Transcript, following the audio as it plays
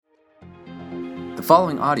The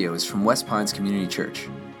following audio is from West Pines Community Church.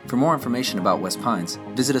 For more information about West Pines,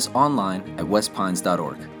 visit us online at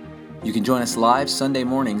westpines.org. You can join us live Sunday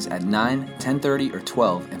mornings at 9, 10:30, or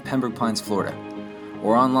 12 in Pembroke Pines, Florida,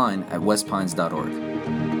 or online at westpines.org.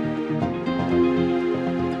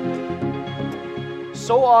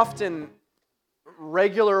 So often,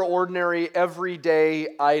 regular, ordinary, everyday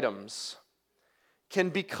items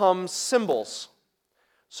can become symbols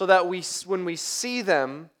so that when we see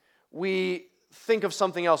them, we think of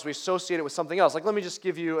something else. We associate it with something else. Like, let me just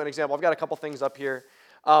give you an example. I've got a couple things up here.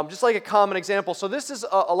 Just like a common example. So this is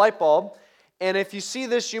a light bulb, and if you see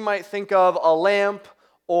this, you might think of a lamp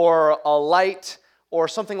or a light or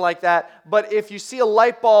something like that. But if you see a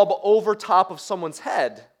light bulb over top of someone's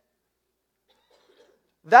head,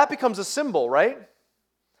 that becomes a symbol, right?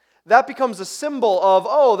 That becomes a symbol of,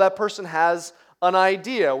 oh, that person has an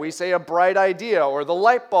idea. We say a bright idea, or the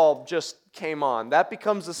light bulb just came on. That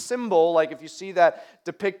becomes a symbol, like if you see that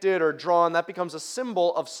depicted or drawn, that becomes a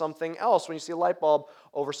symbol of something else when you see a light bulb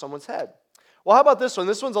over someone's head. Well, how about this one?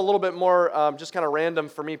 This one's a little bit more just kind of random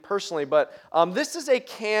for me personally, but this is a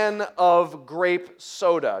can of grape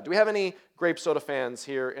soda. Do we have any grape soda fans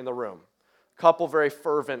here in the room? A couple very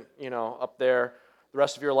fervent, up there. The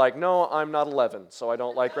rest of you are like, no, I'm not 11, so I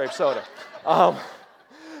don't like grape soda.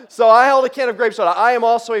 So I held a can of grape soda. I am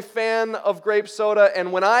also a fan of grape soda,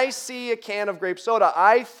 and when I see a can of grape soda,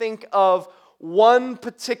 I think of one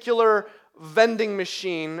particular vending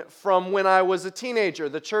machine from when I was a teenager.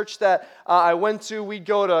 The church that I went to, we'd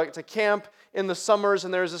go to camp in the summers,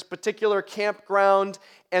 and there's this particular campground,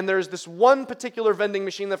 and there's this one particular vending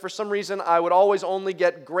machine that for some reason I would always only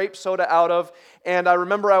get grape soda out of. And I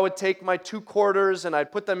remember I would take my 2 quarters and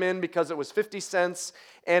I'd put them in because it was 50 cents.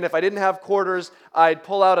 And if I didn't have quarters, I'd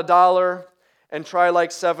pull out $1 and try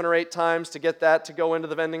like 7 or 8 times to get that to go into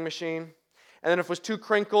the vending machine. And then if it was too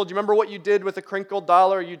crinkled, you remember what you did with a crinkled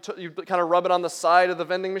dollar? You kind of rub it on the side of the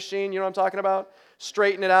vending machine, you know what I'm talking about?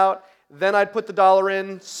 Straighten it out. Then I'd put the $1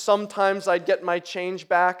 in. Sometimes I'd get my change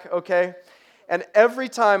back, okay? And every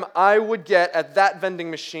time I would get at that vending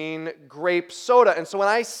machine grape soda. And so when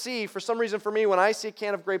I see, for some reason for me, when I see a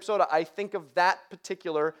can of grape soda, I think of that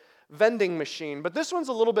particular vending machine. But this one's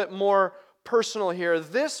a little bit more personal here.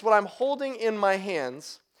 This, what I'm holding in my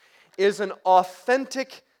hands, is an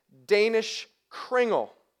authentic Danish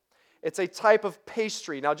kringle. It's a type of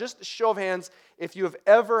pastry. Now, just a show of hands, if you have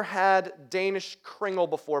ever had Danish kringle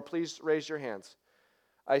before, please raise your hands.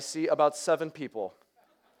 I see about 7 people.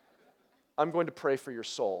 I'm going to pray for your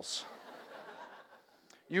souls.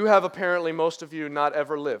 You have apparently, most of you, not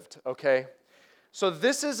ever lived, okay? So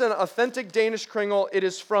this is an authentic Danish kringle. It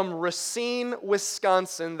is from Racine,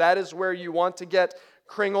 Wisconsin. That is where you want to get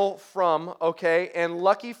kringle from, okay? And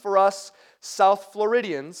lucky for us South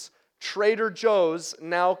Floridians, Trader Joe's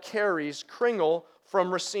now carries kringle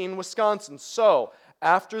from Racine, Wisconsin. So,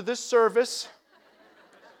 after this service,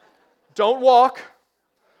 don't walk,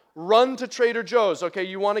 run to Trader Joe's, okay?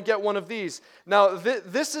 You want to get one of these. Now,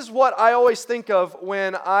 this is what I always think of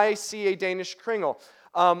when I see a Danish kringle.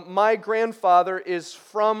 My grandfather is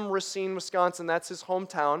from Racine, Wisconsin. That's his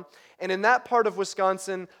hometown. And in that part of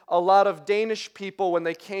Wisconsin, a lot of Danish people, when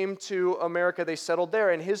they came to America, they settled there.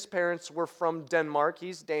 And his parents were from Denmark.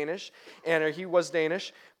 He's Danish, and he was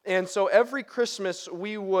Danish. And so every Christmas,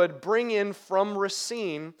 we would bring in from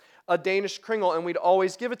Racine a Danish kringle, and we'd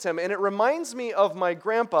always give it to him. And it reminds me of my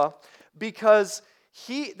grandpa because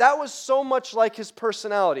that was so much like his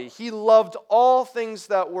personality. He loved all things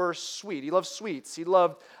that were sweet. He loved sweets. He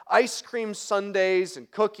loved ice cream sundaes and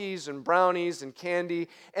cookies and brownies and candy.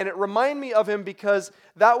 And it reminded me of him because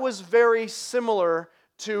that was very similar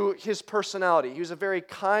to his personality. He was a very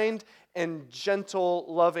kind and gentle,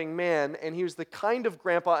 loving man. And he was the kind of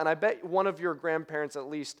grandpa, and I bet one of your grandparents at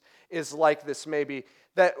least is like this maybe,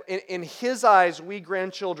 that in his eyes, we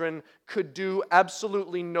grandchildren could do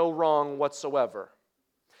absolutely no wrong whatsoever.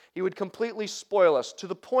 He would completely spoil us to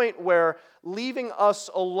the point where leaving us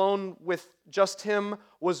alone with just him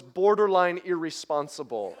was borderline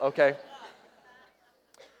irresponsible, okay?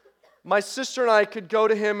 My sister and I could go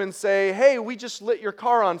to him and say, hey, we just lit your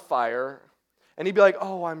car on fire. And he'd be like,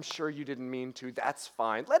 oh, I'm sure you didn't mean to. That's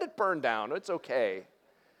fine. Let it burn down. It's okay.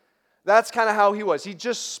 That's kind of how he was. He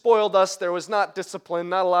just spoiled us. There was not discipline,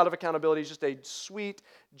 not a lot of accountability. He's just a sweet,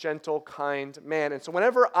 gentle, kind man. And so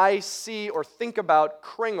whenever I see or think about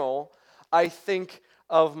kringle, I think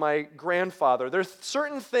of my grandfather. There's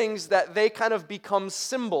certain things that they kind of become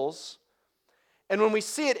symbols, and when we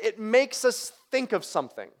see it, it makes us think of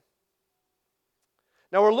something.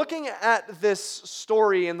 Now we're looking at this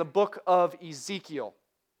story in the book of Ezekiel.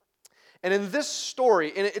 And in this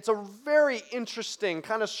story, and it's a very interesting,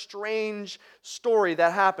 kind of strange story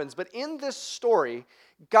that happens, but in this story,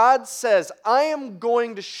 God says, I am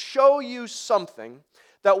going to show you something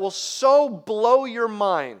that will so blow your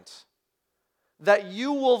mind that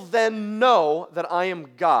you will then know that I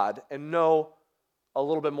am God and know a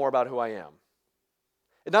little bit more about who I am.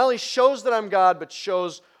 It not only shows that I'm God, but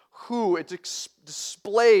shows who. It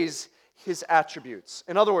displays His attributes.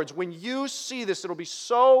 In other words, when you see this, it'll be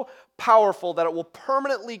so powerful that it will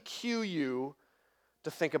permanently cue you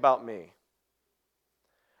to think about me.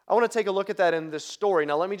 I want to take a look at that in this story.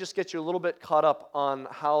 Now, let me just get you a little bit caught up on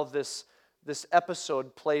how this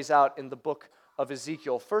episode plays out in the book of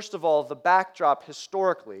Ezekiel. First of all, the backdrop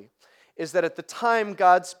historically is that at the time,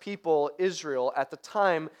 God's people, Israel, at the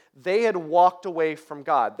time, they had walked away from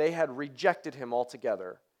God. They had rejected Him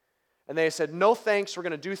altogether. And they said, no thanks, we're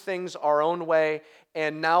going to do things our own way.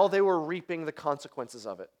 And now they were reaping the consequences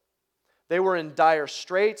of it. They were in dire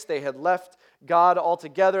straits. They had left God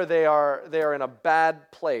altogether. They are in a bad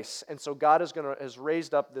place. And so God has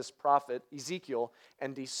raised up this prophet, Ezekiel,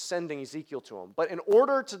 and He's sending Ezekiel to them. But in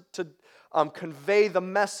order to convey the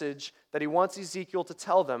message that He wants Ezekiel to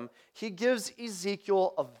tell them, He gives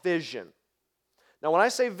Ezekiel a vision. Now, when I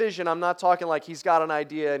say vision, I'm not talking like he's got an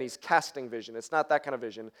idea and he's casting vision. It's not that kind of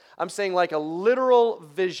vision. I'm saying like a literal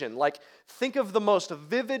vision. Like, think of the most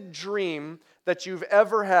vivid dream that you've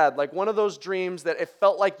ever had. Like one of those dreams that it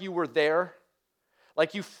felt like you were there.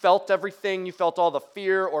 Like you felt everything. You felt all the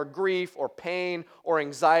fear or grief or pain or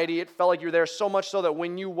anxiety. It felt like you were there so much so that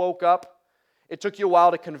when you woke up, it took you a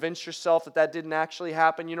while to convince yourself that that didn't actually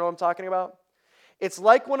happen. You know what I'm talking about? It's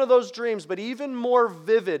like one of those dreams, but even more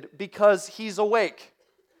vivid because he's awake.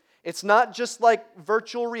 It's not just like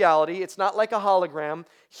virtual reality. It's not like a hologram.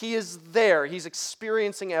 He is there. He's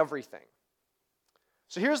experiencing everything.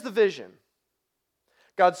 So here's the vision.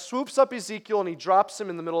 God swoops up Ezekiel and He drops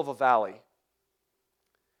him in the middle of a valley.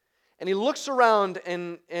 And he looks around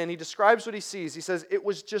and he describes what he sees. He says, it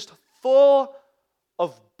was just full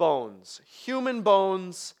of bones, human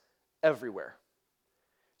bones everywhere.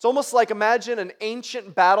 It's almost like, imagine an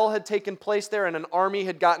ancient battle had taken place there and an army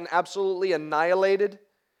had gotten absolutely annihilated.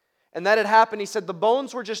 And that had happened. He said the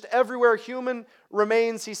bones were just everywhere, human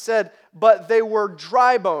remains, he said, but they were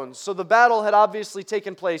dry bones. So the battle had obviously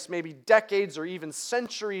taken place maybe decades or even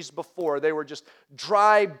centuries before. They were just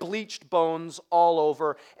dry, bleached bones all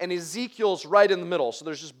over. And Ezekiel's right in the middle. So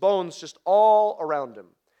there's just bones just all around him.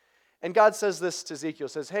 And God says this to Ezekiel,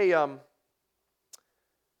 says, hey, can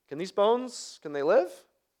these bones, can they live?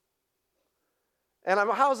 And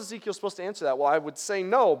how is Ezekiel supposed to answer that? Well, I would say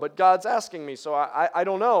no, but God's asking me, so I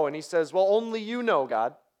don't know. And he says, well, only you know,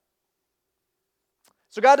 God.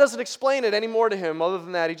 So God doesn't explain it anymore to him other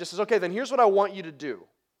than that. He just says, okay, then here's what I want you to do.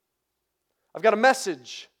 I've got a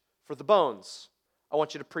message for the bones. I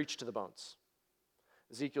want you to preach to the bones.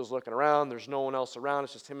 Ezekiel's looking around. There's no one else around.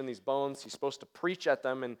 It's just him and these bones. He's supposed to preach at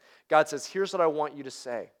them. And God says, here's what I want you to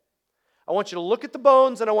say. I want you to look at the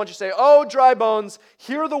bones and I want you to say, oh, dry bones,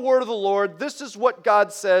 hear the word of the Lord. This is what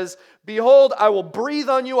God says. Behold, I will breathe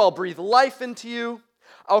on you. I'll breathe life into you.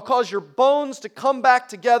 I'll cause your bones to come back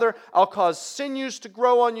together. I'll cause sinews to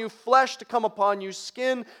grow on you, flesh to come upon you,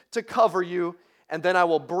 skin to cover you. And then I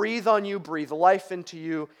will breathe on you, breathe life into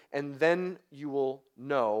you, and then you will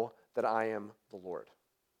know that I am the Lord.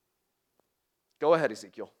 Go ahead,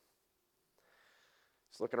 Ezekiel.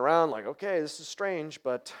 He's looking around like, okay, this is strange,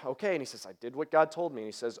 but okay. And he says, I did what God told me. And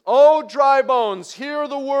he says, oh, dry bones, hear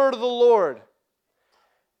the word of the Lord.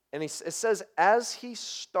 And it says, as he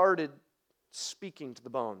started speaking to the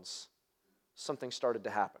bones, something started to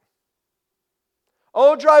happen.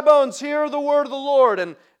 Oh, dry bones, hear the word of the Lord.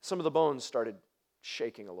 And some of the bones started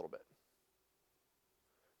shaking a little bit.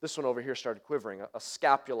 This one over here started quivering. A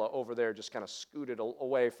scapula over there just kind of scooted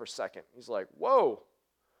away for a second. He's like, whoa.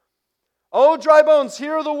 Oh, dry bones,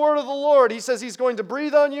 hear the word of the Lord. He says he's going to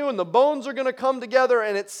breathe on you and the bones are going to come together.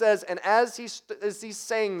 And it says, and as he's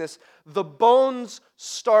saying this, the bones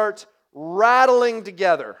start rattling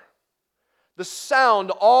together. The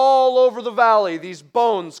sound all over the valley, these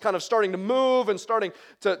bones kind of starting to move and starting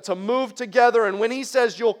to move together. And when he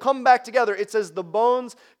says you'll come back together, it says the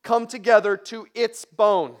bones come together to its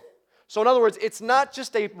bone. So in other words, it's not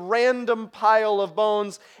just a random pile of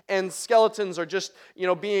bones and skeletons are just,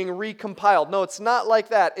 being recompiled. No, it's not like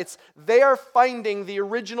that. They are finding the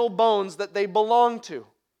original bones that they belong to.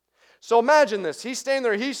 So imagine this. He's standing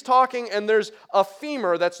there, he's talking, and there's a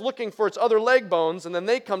femur that's looking for its other leg bones, and then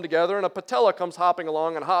they come together, and a patella comes hopping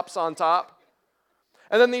along and hops on top.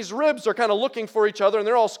 And then these ribs are kind of looking for each other, and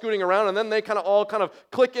they're all scooting around, and then they kind of all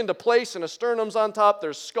click into place, and a sternum's on top.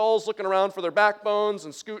 There's skulls looking around for their backbones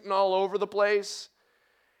and scooting all over the place.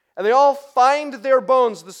 And they all find their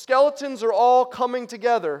bones. The skeletons are all coming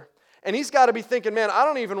together. And he's got to be thinking, man, I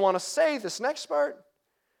don't even want to say this next part.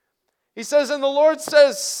 He says, and the Lord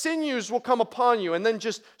says, sinews will come upon you. And then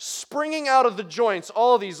just springing out of the joints,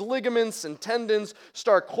 all of these ligaments and tendons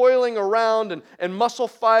start coiling around, and muscle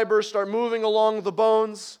fibers start moving along the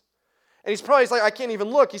bones. And he's like, I can't even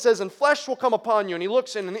look. He says, and flesh will come upon you. And he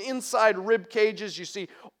looks in, and inside rib cages, you see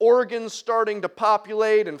organs starting to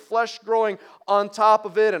populate and flesh growing on top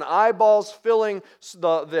of it and eyeballs filling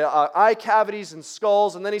the eye cavities and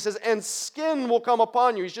skulls. And then he says, and skin will come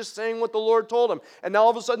upon you. He's just saying what the Lord told him. And now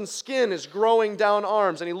all of a sudden skin is growing down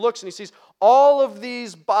arms. And he looks and he sees all of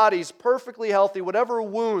these bodies perfectly healthy, whatever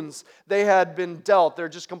wounds they had been dealt, they're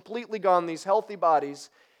just completely gone, these healthy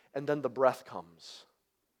bodies. And then the breath comes.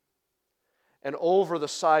 And over the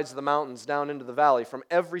sides of the mountains down into the valley, from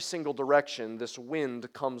every single direction, this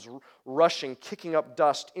wind comes rushing, kicking up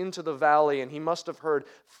dust into the valley, and he must have heard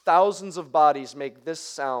thousands of bodies make this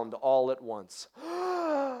sound all at once.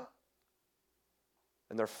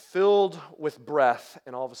 And they're filled with breath,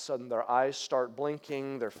 and all of a sudden their eyes start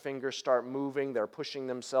blinking, their fingers start moving, they're pushing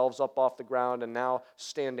themselves up off the ground, and now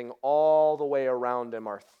standing all the way around him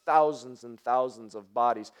are thousands and thousands of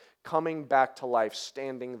bodies coming back to life,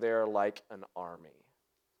 standing there like an army.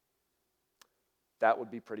 That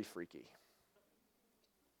would be pretty freaky.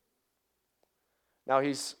 Now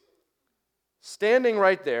he's standing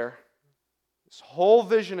right there. This whole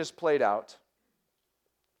vision is played out.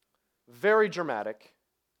 Very dramatic.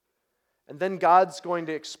 And then God's going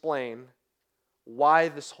to explain why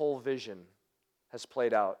this whole vision has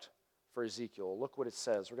played out for Ezekiel. Look what it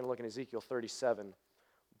says. We're going to look in Ezekiel 37,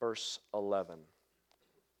 verse 11.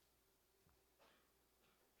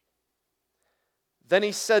 Then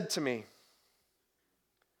he said to me,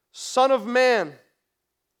 Son of man,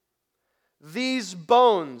 these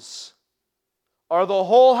bones are the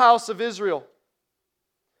whole house of Israel.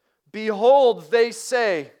 Behold, they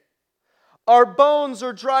say, our bones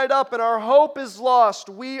are dried up and our hope is lost.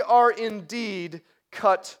 We are indeed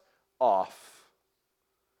cut off.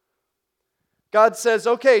 God says,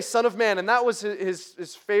 okay, Son of Man, and that was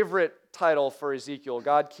his favorite title for Ezekiel.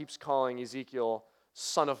 God keeps calling Ezekiel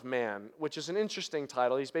Son of Man, which is an interesting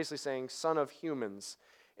title. He's basically saying Son of Humans.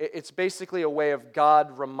 It's basically a way of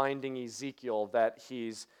God reminding Ezekiel that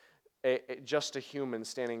he's just a human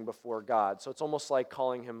standing before God. So it's almost like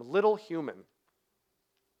calling him little human.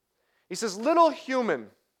 He says, little human,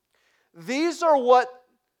 these are what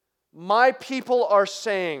my people are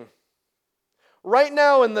saying. Right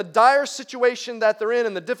now, in the dire situation that they're in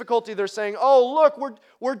and the difficulty, they're saying, oh, look,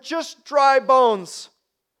 we're just dry bones.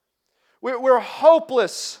 We're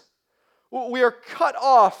hopeless. We are cut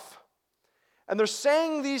off. And they're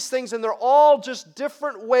saying these things, and they're all just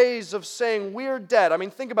different ways of saying we're dead. I mean,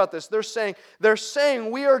 think about this. They're saying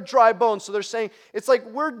we are dry bones. So they're saying it's like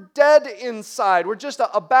we're dead inside. We're just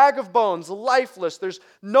a bag of bones, lifeless. There's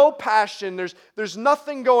no passion. There's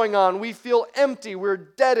nothing going on. We feel empty. We're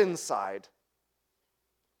dead inside.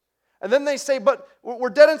 And then they say, but we're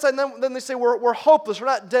dead inside. And then they say we're hopeless. We're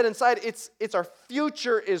not dead inside. It's our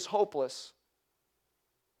future is hopeless.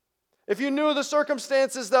 If you knew the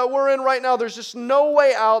circumstances that we're in right now, there's just no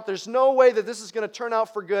way out. There's no way that this is going to turn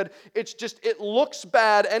out for good. It looks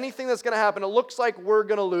bad. Anything that's going to happen, it looks like we're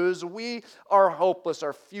going to lose. We are hopeless.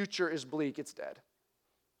 Our future is bleak. It's dead.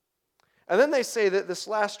 And then they say that this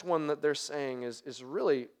last one that they're saying is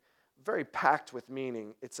really very packed with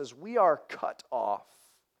meaning. It says, we are cut off.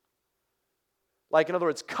 Like, in other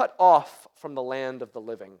words, cut off from the land of the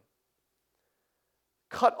living.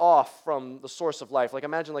 Cut off from the source of life. Like,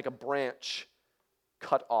 imagine like a branch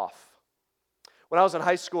cut off. When I was in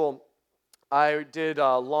high school, I did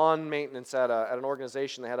lawn maintenance at an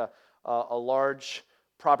organization. They had a large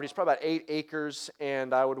property. It's probably about 8 acres,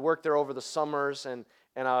 and I would work there over the summers, and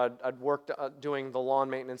I'd work doing the lawn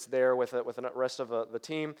maintenance there with the rest of the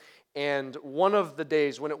team. And one of the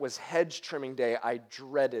days when it was hedge trimming day, I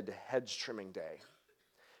dreaded hedge trimming day.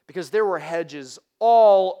 Because there were hedges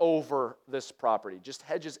all over this property, just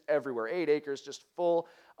hedges everywhere, 8 acres, just full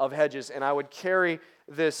of hedges. And I would carry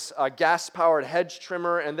this gas-powered hedge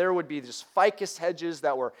trimmer, and there would be just ficus hedges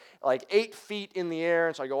that were like 8 feet in the air.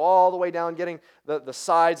 And so I go all the way down getting the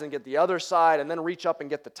sides and get the other side, and then reach up and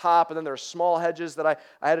get the top. And then there were small hedges that I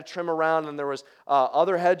had to trim around, and there was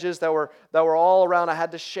other hedges that were all around I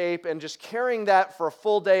had to shape, and just carrying that for a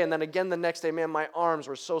full day. And then again the next day, man, my arms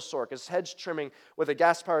were so sore because hedge trimming with a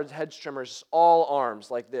gas-powered hedge trimmer is all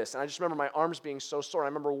arms like this. And I just remember my arms being so sore. I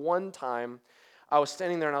remember one time I was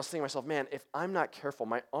standing there and I was thinking to myself, man, if I'm not careful,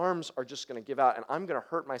 my arms are just going to give out and I'm going to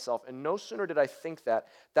hurt myself. And no sooner did I think that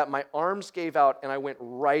my arms gave out and I went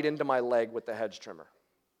right into my leg with the hedge trimmer.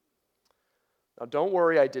 Now, don't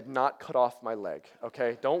worry, I did not cut off my leg,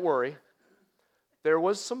 okay? Don't worry. There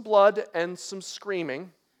was some blood and some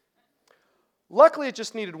screaming. Luckily, it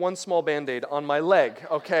just needed one small Band-Aid on my leg,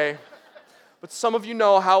 okay? But some of you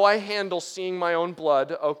know how I handle seeing my own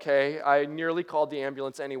blood, okay? I nearly called the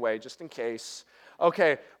ambulance anyway, just in case.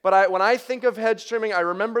 Okay, but when I think of hedge trimming, I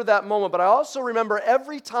remember that moment, but I also remember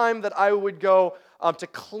every time that I would go to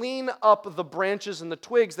clean up the branches and the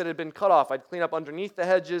twigs that had been cut off. I'd clean up underneath the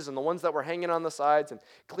hedges and the ones that were hanging on the sides and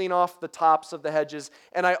clean off the tops of the hedges.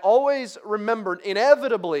 And I always remembered,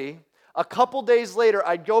 inevitably, a couple days later,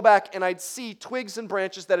 I'd go back and I'd see twigs and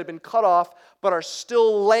branches that had been cut off but are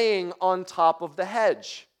still laying on top of the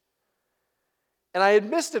hedge. And I had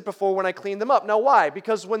missed it before when I cleaned them up. Now, why?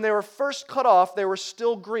 Because when they were first cut off, they were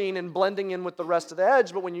still green and blending in with the rest of the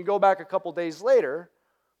hedge. But when you go back a couple days later,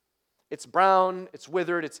 it's brown, it's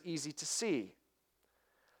withered, it's easy to see.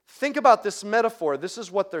 Think about this metaphor. This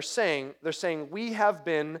is what they're saying. They're saying, we have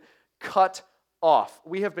been cut off.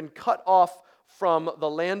 We have been cut off from the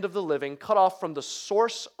land of the living, cut off from the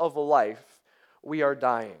source of life. We are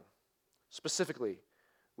dying. Specifically,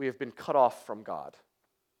 we have been cut off from God.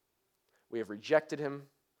 We have rejected him,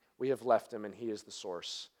 we have left him, and he is the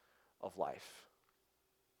source of life.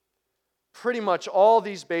 Pretty much all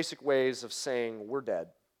these basic ways of saying we're dead,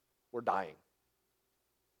 we're dying.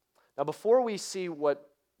 Now, before we see what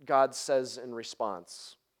God says in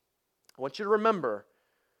response, I want you to remember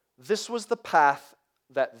this was the path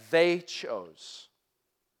that they chose.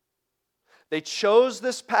 They chose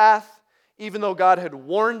this path even though God had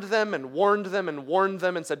warned them and warned them and warned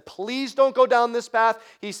them and said, please don't go down this path.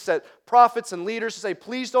 He said, prophets and leaders to say,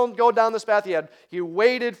 please don't go down this path. He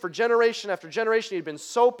waited for generation after generation. He'd been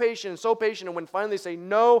so patient. And when finally they say,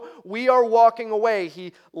 no, we are walking away,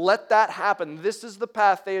 he let that happen. This is the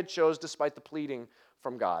path they had chose despite the pleading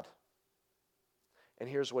from God. And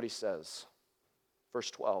here's what he says. Verse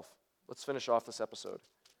 12. Let's finish off this episode.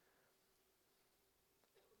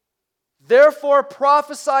 Therefore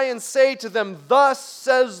prophesy and say to them, thus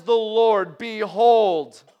says the Lord,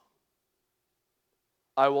 behold,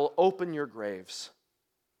 I will open your graves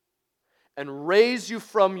and raise you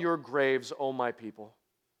from your graves, O my people.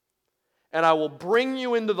 And I will bring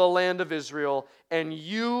you into the land of Israel, and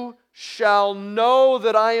you shall know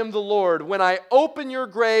that I am the Lord when I open your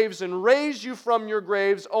graves and raise you from your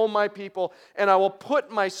graves, O my people, and I will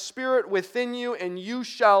put my spirit within you, and you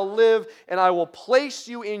shall live, and I will place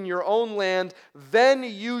you in your own land. Then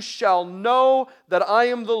you shall know that I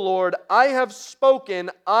am the Lord. I have spoken,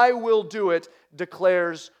 I will do it,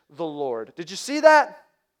 declares the Lord. Did you see that?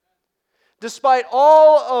 Despite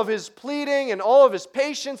all of his pleading and all of his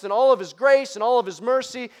patience and all of his grace and all of his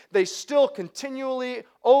mercy, they still continually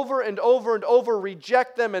over and over and over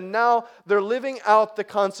reject them, and now they're living out the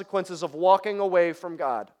consequences of walking away from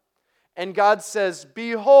God. And God says,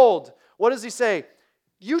 behold, what does he say?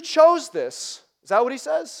 You chose this. Is that what he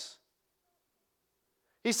says?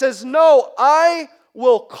 He says, no, I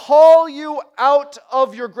will call you out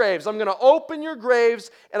of your graves. I'm going to open your graves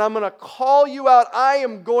and I'm going to call you out. I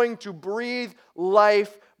am going to breathe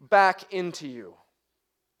life back into you.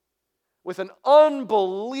 With an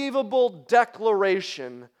unbelievable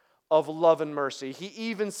declaration of love and mercy. He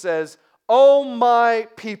even says, oh my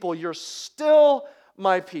people, you're still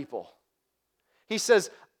my people. He says,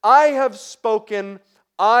 I have spoken,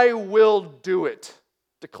 I will do it,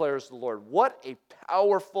 declares the Lord. What a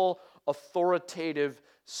powerful, authoritative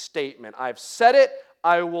statement. I've said it,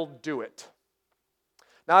 I will do it.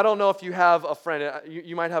 Now, I don't know if you have a friend.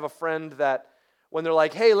 You might have a friend that when they're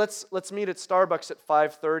like, hey, let's meet at Starbucks at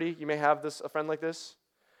 5:30. You may have a friend like this.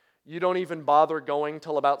 You don't even bother going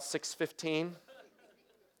till about 6:15.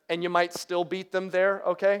 And you might still beat them there,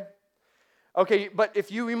 okay? Okay, but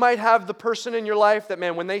if you might have the person in your life that,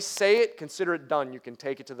 man, when they say it, consider it done. You can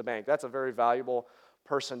take it to the bank. That's a very valuable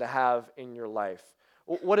person to have in your life.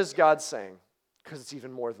 What is God saying? Because it's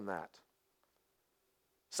even more than that.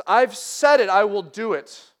 So I've said it, I will do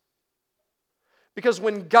it. Because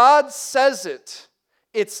when God says it,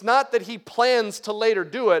 it's not that he plans to later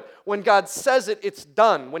do it. When God says it, it's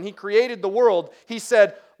done. When he created the world, he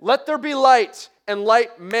said, let there be light, and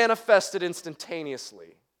light manifested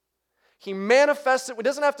instantaneously. He manifests it. He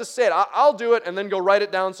doesn't have to say it. I'll do it and then go write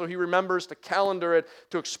it down so he remembers to calendar it,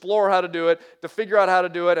 to explore how to do it, to figure out how to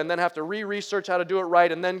do it, and then have to re-research how to do it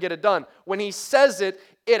right and then get it done. When he says it,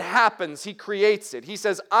 it happens. He creates it. He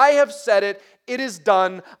says, I have said it. It is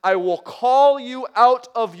done. I will call you out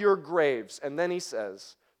of your graves. And then he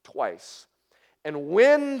says twice, And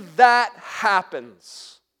when that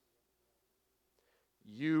happens,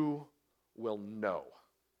 you will know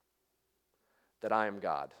that I am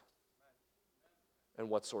God and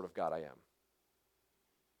what sort of God I am.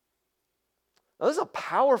 Now, this is a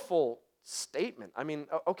powerful statement. I mean,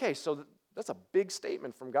 okay, so that's a big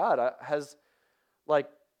statement from God.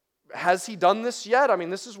 Has he done this yet? I mean,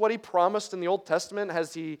 this is what he promised in the Old Testament.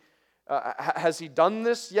 Has he done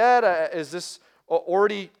this yet? Is this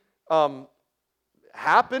already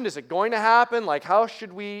happened? Is it going to happen? Like, how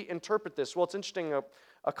should we interpret this? Well, it's interesting.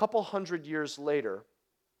 A couple hundred years later,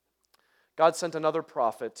 God sent another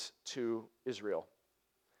prophet to Israel.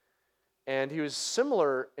 And he was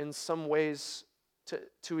similar in some ways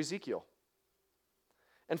to Ezekiel.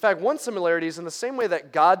 In fact, one similarity is in the same way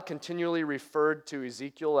that God continually referred to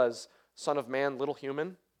Ezekiel as son of man, little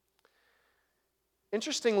human.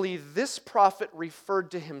 Interestingly, this prophet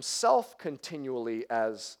referred to himself continually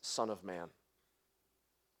as son of man.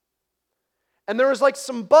 And there was like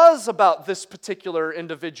some buzz about this particular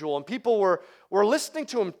individual, and people were listening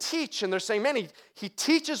to him teach, and they're saying, man, he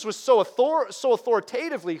teaches with so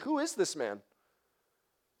authoritatively. Who is this man?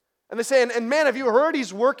 And they say, and man, have you heard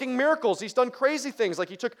he's working miracles? He's done crazy things, like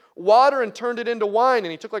he took water and turned it into wine,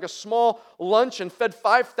 and he took like a small lunch and fed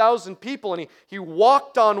 5,000 people, and he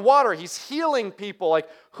walked on water. He's healing people. Like,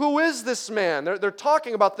 who is this man? They're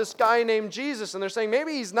talking about this guy named Jesus, and they're saying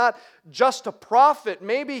maybe he's not just a prophet.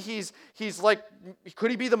 Maybe he's like, could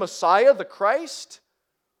he be the Messiah, the Christ?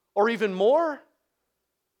 Or even more?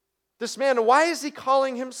 This man, why is he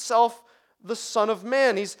calling himself the Son of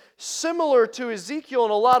Man? He's similar to Ezekiel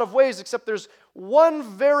in a lot of ways, except there's one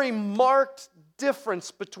very marked difference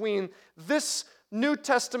between this New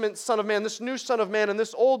Testament Son of Man, this new Son of Man, and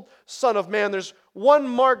this old Son of Man. There's one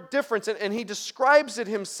marked difference, and he describes it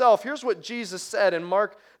himself. Here's what Jesus said in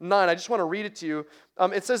Mark 9. I just want to read it to you.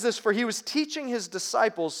 It says this, "For he was teaching his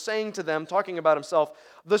disciples, saying to them," talking about himself,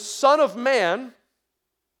 "the Son of Man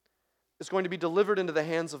is going to be delivered into the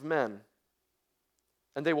hands of men,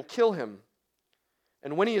 and they will kill him.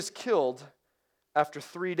 And when he is killed, after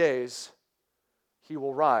 3 days, he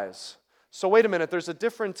will rise." So wait a minute, there's a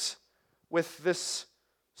difference with this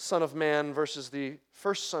Son of Man versus the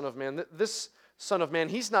first Son of Man. This Son of Man,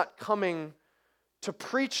 he's not coming to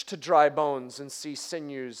preach to dry bones and see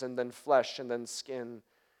sinews and then flesh and then skin.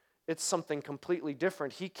 It's something completely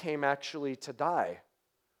different. He came actually to die.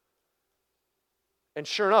 And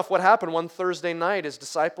sure enough, what happened one Thursday night? His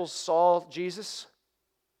disciples saw Jesus.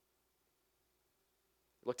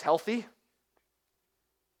 He looked healthy.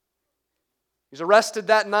 He was arrested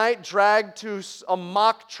that night, dragged to a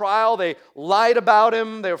mock trial. They lied about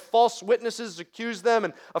him. Their false witnesses accused them,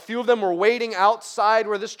 and a few of them were waiting outside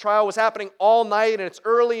where this trial was happening all night, and it's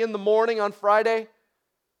early in the morning on Friday.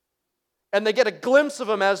 And they get a glimpse of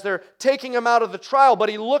him as they're taking him out of the trial, but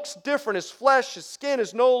he looks different. His flesh, his skin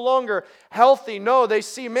is no longer healthy. No, they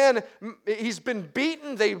see, man, he's been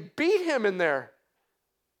beaten. They beat him in there.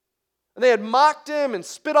 And they had mocked him and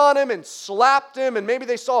spit on him and slapped him, and maybe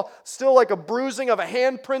they saw still like a bruising of a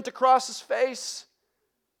handprint across his face.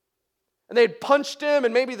 And they had punched him,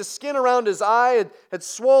 and maybe the skin around his eye had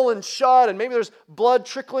swollen shut, and maybe there's blood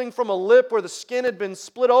trickling from a lip where the skin had been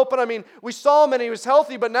split open. I mean, we saw him and he was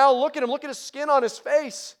healthy, but now look at him. Look at his skin on his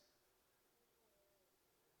face.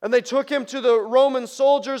 And they took him to the Roman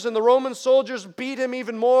soldiers, and the Roman soldiers beat him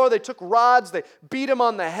even more. They took rods, they beat him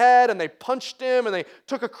on the head, and they punched him, and they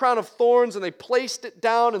took a crown of thorns, and they placed it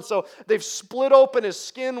down. And so they've split open his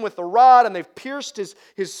skin with the rod, and they've pierced his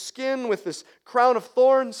skin with this crown of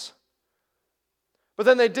thorns. But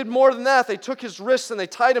then they did more than that. They took his wrists and they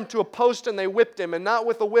tied him to a post and they whipped him, and not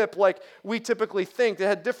with a whip like we typically think. They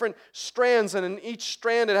had different strands, and in each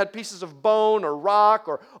strand it had pieces of bone or rock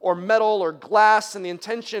or metal or glass, and the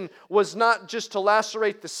intention was not just to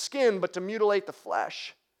lacerate the skin, but to mutilate the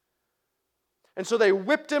flesh. And so they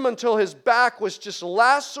whipped him until his back was just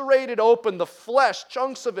lacerated open, the flesh,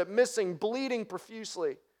 chunks of it missing, bleeding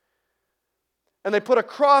profusely. And they put a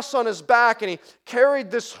cross on his back, and he carried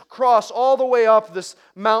this cross all the way up this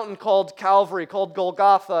mountain called Calvary, called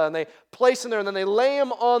Golgotha, and they place him there, and then they lay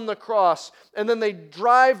him on the cross, and then they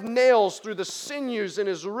drive nails through the sinews in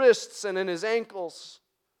his wrists and in his ankles,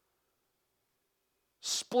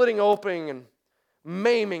 splitting open and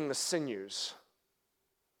maiming the sinews.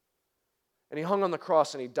 And he hung on the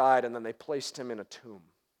cross and he died, and then they placed him in a tomb.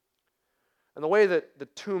 And the way that the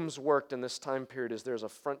tombs worked in this time period is there's a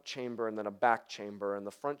front chamber and then a back chamber. And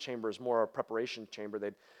the front chamber is more a preparation chamber.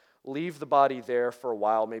 They'd leave the body there for a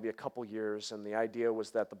while, maybe a couple years. And the idea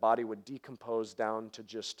was that the body would decompose down to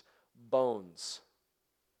just bones.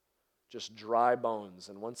 just dry bones.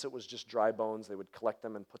 And once it was just dry bones, they would collect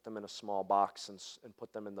them and put them in a small box and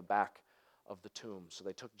put them in the back of the tomb. So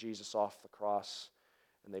they took Jesus off the cross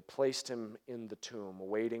and they placed him in the tomb,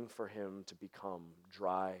 waiting for him to become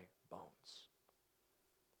dry bones.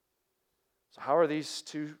 So how are these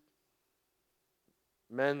two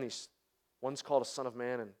men, one's called a son of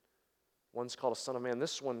man and one's called a son of man.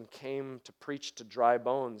 This one came to preach to dry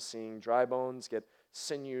bones, seeing dry bones get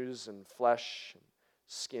sinews and flesh and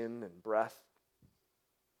skin and breath.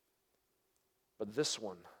 But this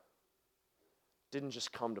one didn't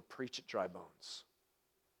just come to preach at dry bones.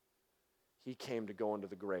 He came to go into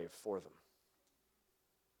the grave for them.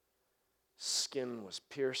 Skin was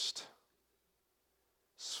pierced.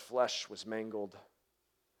 His flesh was mangled.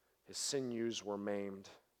 His sinews were maimed.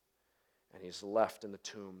 And he's left in the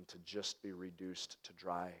tomb to just be reduced to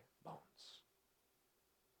dry bones.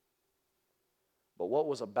 But what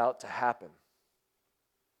was about to happen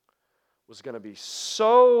was going to be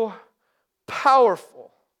so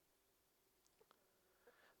powerful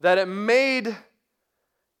that it made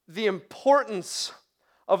the importance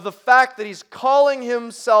of the fact that he's calling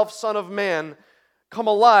himself Son of Man come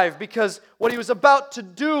alive, because what he was about to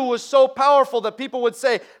do was so powerful that people would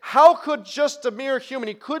say, how could just a mere human?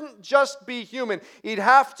 He couldn't just be human. He'd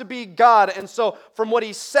have to be God. And so from what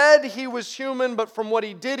he said, he was human, but from what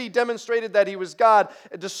he did, he demonstrated that he was God,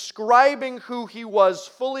 describing who he was,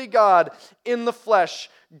 fully God in the flesh,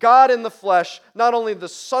 God in the flesh, not only the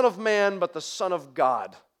Son of Man, but the Son of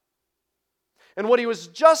God. And what he was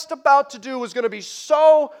just about to do was going to be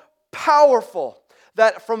so powerful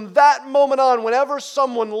that from that moment on, whenever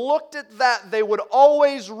someone looked at that, they would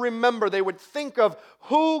always remember, they would think of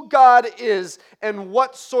who God is and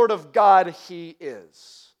what sort of God he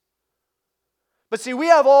is. But see, we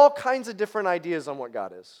have all kinds of different ideas on what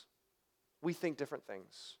God is. We think different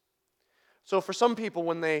things. So for some people,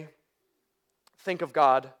 when they think of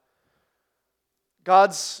God,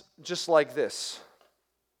 God's just like this.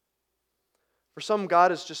 For some,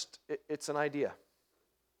 God is just, it's an idea,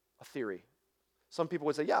 a theory. Some people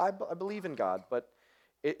would say, yeah, I believe in God, but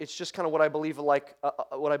it's just kind of what I believe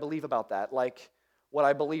what I believe about that, like what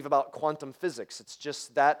I believe about quantum physics. It's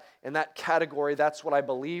just that, in that category, that's what I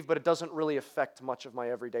believe, but it doesn't really affect much of my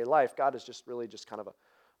everyday life. God is just really just kind of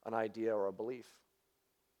an idea or a belief.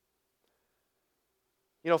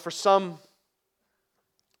 You know, for some,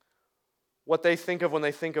 what they think of when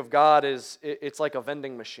they think of God is, it's like a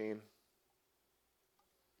vending machine.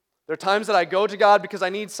 There are times that I go to God because I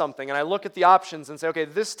need something, and I look at the options and say, okay,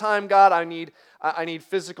 this time, God, I need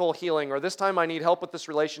physical healing, or this time I need help with this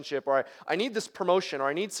relationship, or I need this promotion, or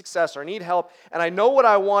I need success, or I need help, and I know what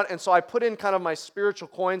I want, and so I put in kind of my spiritual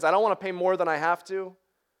coins. I don't want to pay more than I have to.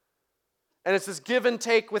 And it's this give and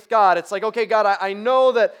take with God. It's like, okay, God, I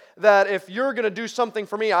know that if you're going to do something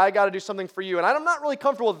for me, I got to do something for you. And I'm not really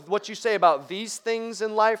comfortable with what you say about these things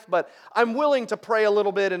in life, but I'm willing to pray a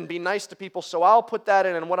little bit and be nice to people, so I'll put that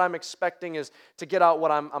in, and what I'm expecting is to get out what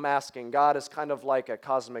I'm asking. God is kind of like a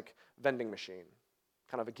cosmic vending machine,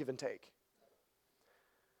 kind of a give and take.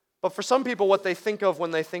 But for some people, what they think of when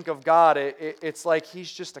they think of God, it's like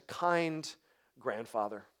he's just a kind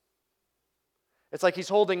grandfather. It's like he's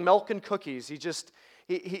holding milk and cookies. He just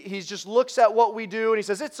looks at what we do and he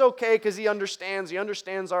says, it's okay, because he understands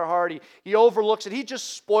our heart. He overlooks it. He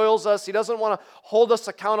just spoils us. He doesn't want to hold us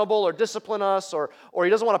accountable or discipline us or he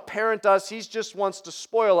doesn't want to parent us. He just wants to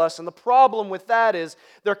spoil us. And the problem with that is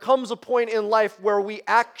there comes a point in life where we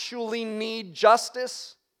actually need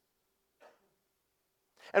justice.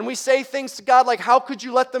 And we say things to God like, how could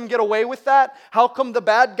you let them get away with that? How come the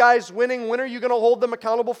bad guy's winning? When are you going to hold them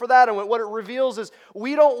accountable for that? And what it reveals is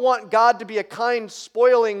we don't want God to be a kind,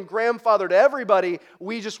 spoiling grandfather to everybody.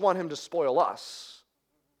 We just want him to spoil us.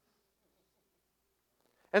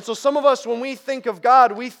 And so some of us, when we think of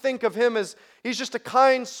God, we think of him as he's just a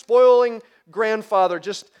kind, spoiling grandfather.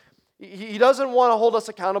 He doesn't want to hold us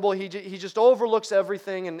accountable. He just overlooks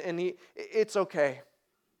everything, and it's okay.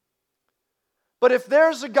 But if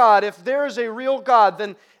there's a God, if there's a real God,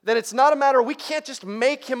 then it's not a matter, we can't just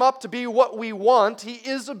make him up to be what we want. He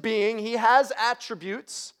is a being. He has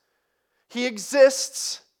attributes. He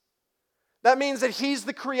exists. That means that he's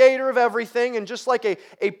the creator of everything, and just like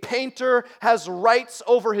a painter has rights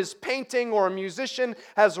over his painting, or a musician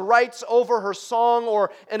has rights over her song, or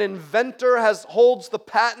an inventor holds the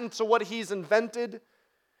patent to what he's invented,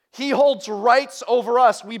 he holds rights over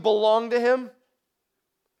us. We belong to him.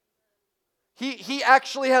 He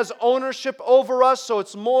actually has ownership over us, so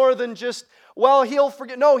it's more than just, well, he'll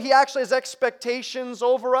forget. No, he actually has expectations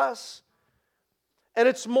over us. And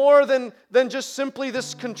it's more than just simply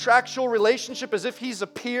this contractual relationship, as if He's a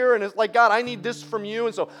peer and it's like, God, I need this from you,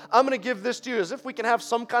 and so I'm going to give this to you, as if we can have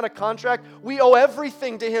some kind of contract. We owe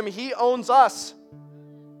everything to Him. He owns us.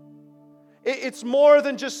 It's more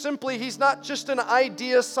than just simply, He's not just an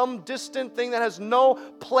idea, some distant thing that has no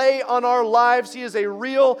play on our lives. He is a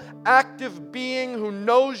real, active being who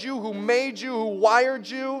knows you, who made you, who wired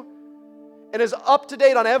you, and is up to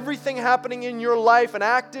date on everything happening in your life and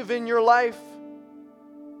active in your life.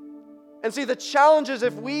 And see, the challenge is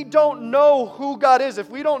if we don't know who God is,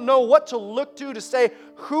 if we don't know what to look to say,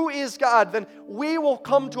 who is God, then we will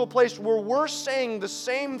come to a place where we're saying the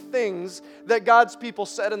same things that God's people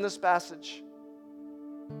said in this passage.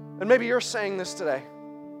 And maybe you're saying this today.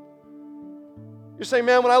 You're saying,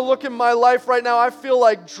 man, when I look at my life right now, I feel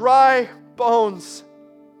like dry bones.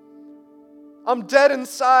 I'm dead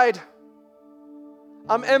inside.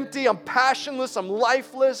 I'm empty, I'm passionless, I'm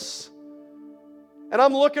lifeless. And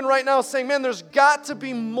I'm looking right now saying, man, there's got to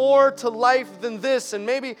be more to life than this. And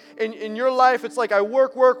maybe in your life, it's like I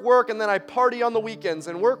work, and then I party on the weekends.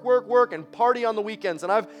 And work, and party on the weekends.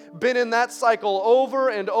 And I've been in that cycle over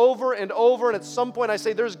and over and over. And at some point I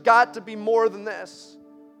say, there's got to be more than this.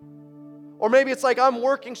 Or maybe it's like I'm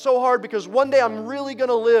working so hard because one day I'm really going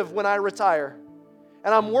to live when I retire.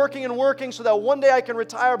 And I'm working so that one day I can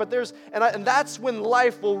retire, but and that's when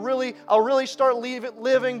I'll really start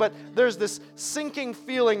living, but there's this sinking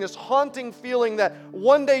feeling, this haunting feeling that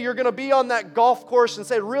one day you're going to be on that golf course and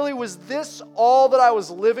say, really, was this all that I was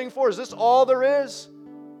living for? Is this all there is?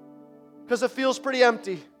 Because it feels pretty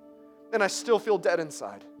empty, and I still feel dead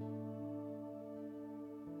inside.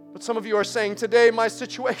 But some of you are saying, today my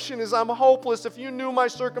situation is I'm hopeless. If you knew my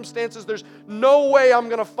circumstances, there's no way I'm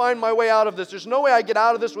going to find my way out of this. There's no way I get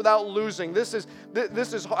out of this without losing.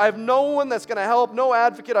 I have no one that's going to help, no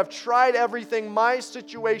advocate. I've tried everything. My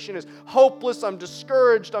situation is hopeless. I'm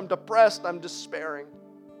discouraged. I'm depressed. I'm despairing.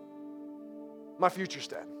 My future's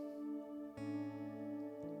dead.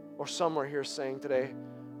 Or some are here saying today,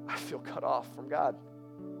 I feel cut off from God.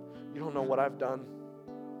 You don't know what I've done.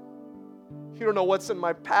 You don't know what's in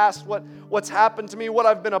my past, what's happened to me, what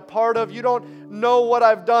I've been a part of. You don't know what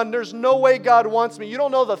I've done. There's no way God wants me. You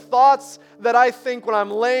don't know the thoughts that I think when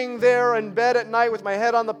I'm laying there in bed at night with my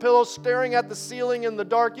head on the pillow, staring at the ceiling in the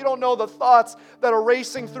dark. You don't know the thoughts that are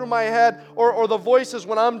racing through my head or the voices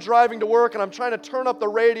when I'm driving to work and I'm trying to turn up the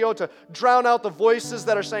radio to drown out the voices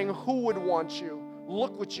that are saying, who would want you?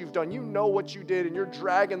 Look what you've done. You know what you did, and you're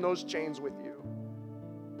dragging those chains with you.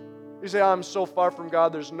 You say, I'm so far from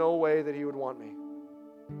God, there's no way that He would want me.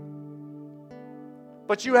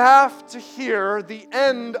 But you have to hear the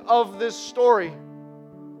end of this story.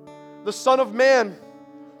 The Son of Man,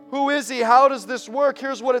 who is He? How does this work?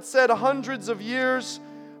 Here's what it said hundreds of years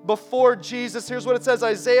before Jesus. Here's what it says,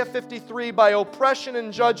 Isaiah 53, by oppression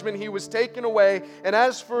and judgment He was taken away, and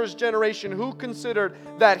as for His generation, who considered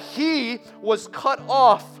that He was cut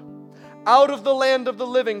off out of the land of the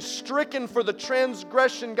living, stricken for the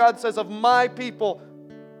transgression, God says, of my people.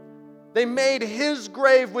 They made His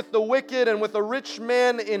grave with the wicked and with a rich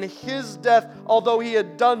man in his death, although he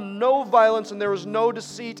had done no violence and there was no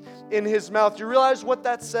deceit in his mouth. Do you realize what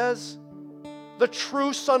that says? The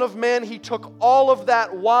true Son of Man, He took all of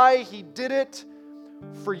that. Why? He did it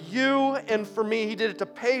for you and for me. He did it to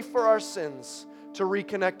pay for our sins, to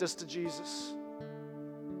reconnect us to Jesus.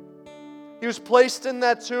 He was placed in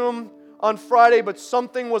that tomb on Friday, but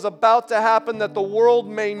something was about to happen that the world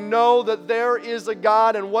may know that there is a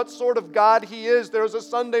God and what sort of God He is. There was a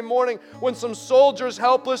Sunday morning when some soldiers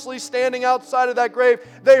helplessly standing outside of that grave,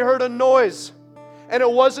 they heard a noise. And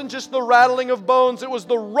it wasn't just the rattling of bones, it was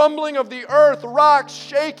the rumbling of the earth, rocks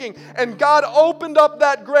shaking. And God opened up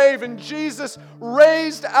that grave and Jesus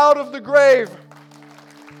raised out of the grave.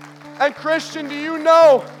 And Christian, do you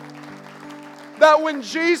know that when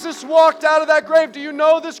Jesus walked out of that grave, do you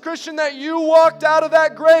know this, Christian, that you walked out of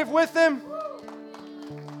that grave with Him?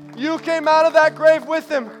 You came out of that grave with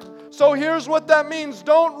Him. So here's what that means.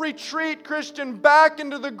 Don't retreat, Christian, back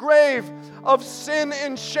into the grave of sin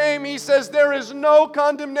and shame. He says there is no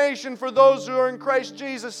condemnation for those who are in Christ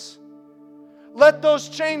Jesus. Let those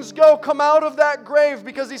chains go. Come out of that grave,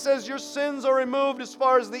 because He says your sins are removed as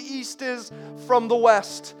far as the east is from the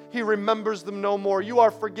west. He remembers them no more. You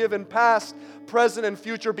are forgiven past, present, and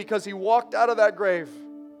future because He walked out of that grave.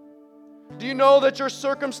 Do you know that your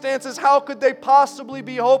circumstances, how could they possibly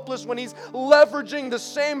be hopeless when He's leveraging the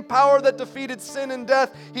same power that defeated sin and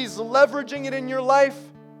death? He's leveraging it in your life.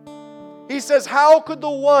 He says, how could the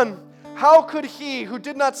one How could he who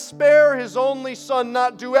did not spare his only son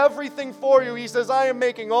not do everything for you? He says, I am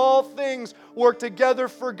making all things work together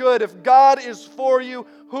for good. If God is for you,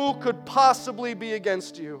 who could possibly be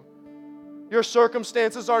against you? Your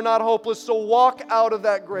circumstances are not hopeless, so walk out of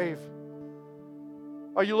that grave.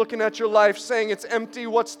 Are you looking at your life saying it's empty?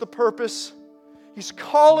 What's the purpose? He's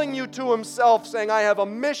calling you to himself, saying, I have a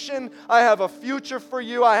mission, I have a future for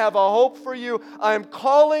you, I have a hope for you. I am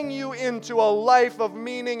calling you into a life of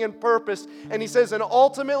meaning and purpose. And he says, and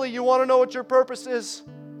ultimately, you want to know what your purpose is?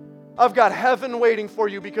 I've got heaven waiting for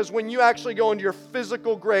you, because when you actually go into your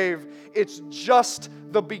physical grave, it's just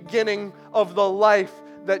the beginning of the life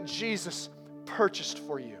that Jesus purchased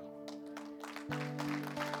for you.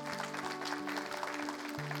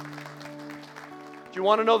 Do you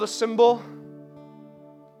want to know the symbol?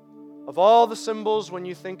 Of all the symbols, when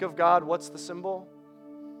you think of God, what's the symbol?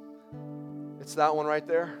 It's that one right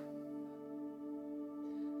there.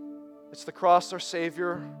 It's the cross our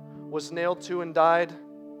Savior was nailed to and died,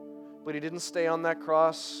 but he didn't stay on that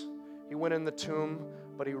cross. He went in the tomb,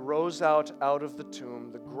 but he rose out of the tomb.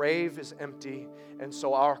 The grave is empty, and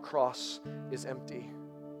so our cross is empty.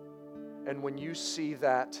 And when you see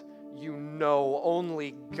that, you know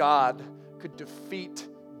only God could defeat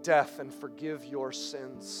death and forgive your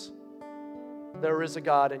sins. There is a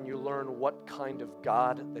God, and you learn what kind of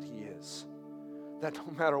God that he is. That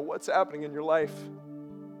no matter what's happening in your life,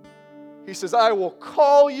 he says, I will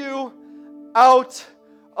call you out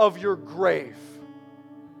of your grave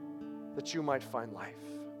that you might find life.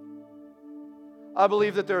 I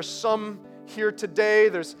believe that there's some here today,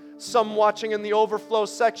 there's some watching in the overflow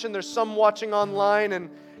section, there's some watching online, and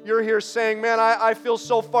you're here saying, man, I feel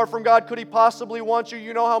so far from God. Could he possibly want you?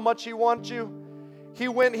 You know how much he wants you? He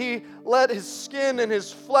let his skin and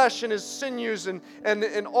his flesh and his sinews and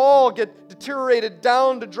all get deteriorated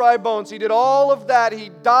down to dry bones. He did all of that. He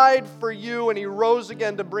died for you, and he rose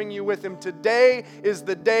again to bring you with him. Today is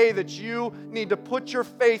the day that you need to put your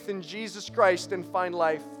faith in Jesus Christ and find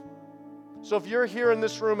life. So if you're here in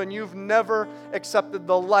this room and you've never accepted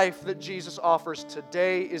the life that Jesus offers,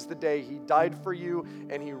 today is the day he died for you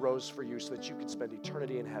and he rose for you so that you can spend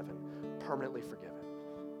eternity in heaven, permanently forgiven.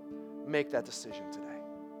 Make that decision today.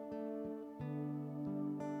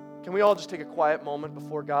 Can we all just take a quiet moment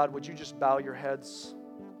before God? Would you just bow your heads,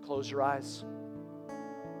 close your eyes?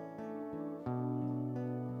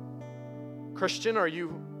 Christian, are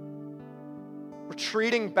you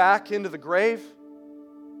retreating back into the grave?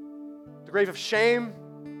 The grave of shame?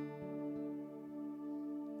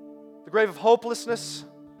 The grave of hopelessness?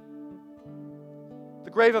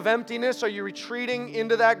 The grave of emptiness? Are you retreating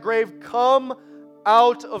into that grave? Come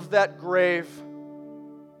out of that grave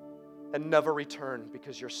and never return,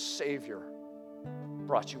 because your Savior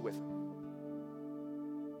brought you with him.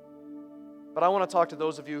 But I want to talk to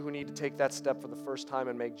those of you who need to take that step for the first time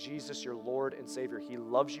and make Jesus your Lord and Savior. He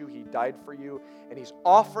loves you, he died for you, and he's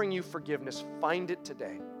offering you forgiveness. Find it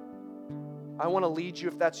today. I want to lead you,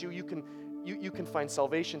 if that's you, you can find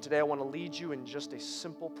salvation today. I want to lead you in just a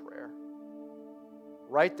simple prayer.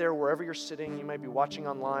 Right there, wherever you're sitting, you might be watching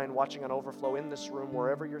online, watching on Overflow, in this room,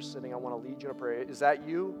 wherever you're sitting, I want to lead you in a prayer. Is that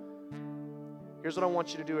you? Here's what I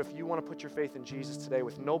want you to do. If you want to put your faith in Jesus today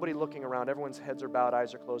with nobody looking around, everyone's heads are bowed,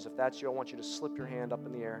 eyes are closed. If that's you, I want you to slip your hand up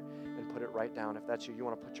in the air and put it right down. If that's you, you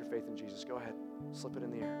want to put your faith in Jesus, go ahead. Slip it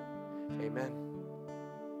in the air. Amen.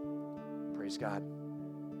 Praise God.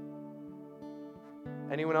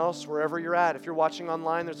 Anyone else, wherever you're at, if you're watching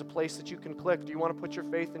online, there's a place that you can click. Do you want to put your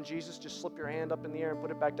faith in Jesus? Just slip your hand up in the air and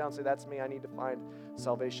put it back down. Say, that's me. I need to find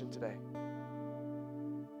salvation today.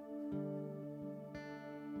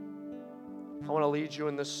 I want to lead you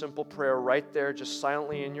in this simple prayer right there, just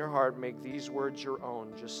silently in your heart. Make these words your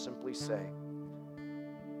own. Just simply say,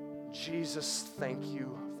 Jesus, thank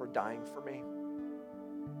you for dying for me.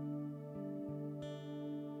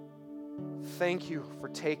 Thank you for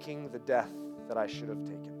taking the death that I should have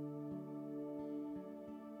taken,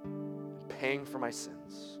 paying for my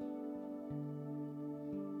sins.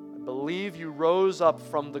 I believe you rose up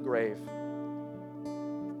from the grave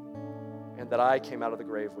and that I came out of the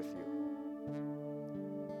grave with you.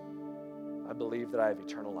 I believe that I have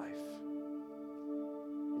eternal life.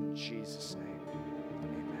 In Jesus' name,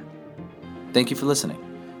 amen. Thank you for listening.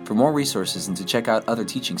 For more resources and to check out other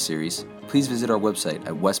teaching series, please visit our website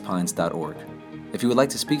at westpines.org. If you would like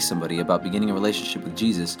to speak to somebody about beginning a relationship with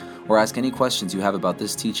Jesus or ask any questions you have about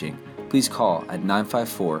this teaching, please call at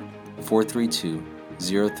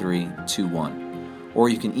 954-432-0321, or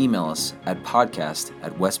you can email us at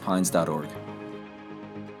podcast@westpines.org.